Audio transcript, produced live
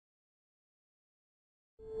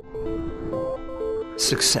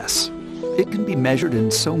Success. It can be measured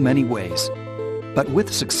in so many ways. But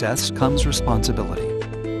with success comes responsibility.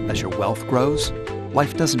 As your wealth grows,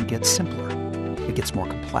 life doesn't get simpler. It gets more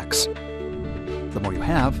complex. The more you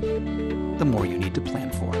have, the more you need to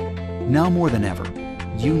plan for. Now more than ever,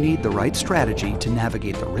 you need the right strategy to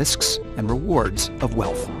navigate the risks and rewards of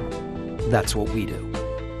wealth. That's what we do.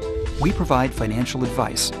 We provide financial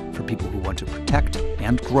advice for people who want to protect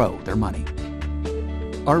and grow their money.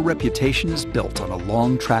 Our reputation is built on a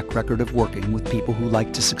long track record of working with people who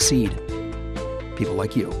like to succeed. People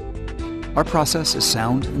like you. Our process is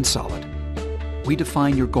sound and solid. We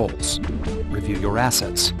define your goals, review your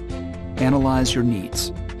assets, analyze your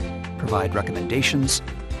needs, provide recommendations,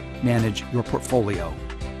 manage your portfolio,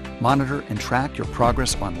 monitor and track your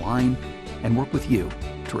progress online, and work with you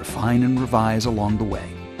to refine and revise along the way.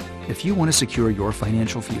 If you want to secure your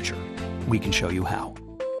financial future, we can show you how.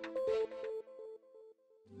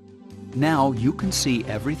 Now you can see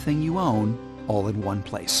everything you own all in one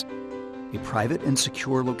place. A private and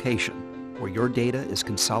secure location where your data is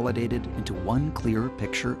consolidated into one clear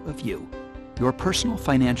picture of you. Your personal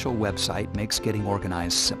financial website makes getting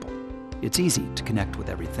organized simple. It's easy to connect with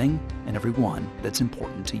everything and everyone that's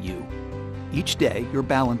important to you. Each day, your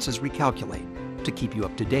balances recalculate to keep you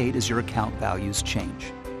up to date as your account values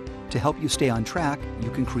change. To help you stay on track,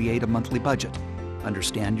 you can create a monthly budget,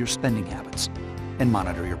 understand your spending habits, and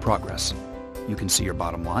monitor your progress. You can see your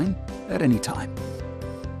bottom line at any time.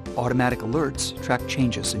 Automatic alerts track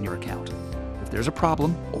changes in your account. If there's a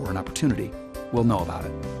problem or an opportunity, we'll know about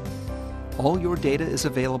it. All your data is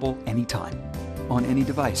available anytime, on any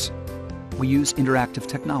device. We use interactive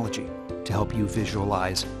technology to help you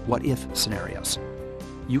visualize what-if scenarios.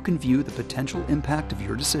 You can view the potential impact of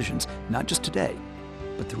your decisions, not just today,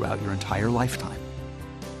 but throughout your entire lifetime.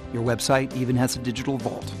 Your website even has a digital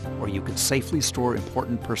vault where you can safely store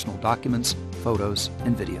important personal documents, photos,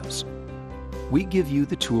 and videos. We give you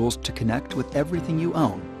the tools to connect with everything you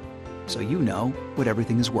own, so you know what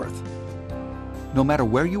everything is worth. No matter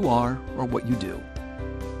where you are or what you do,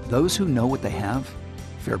 those who know what they have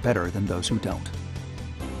fare better than those who don't.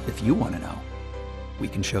 If you want to know, we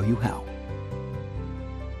can show you how.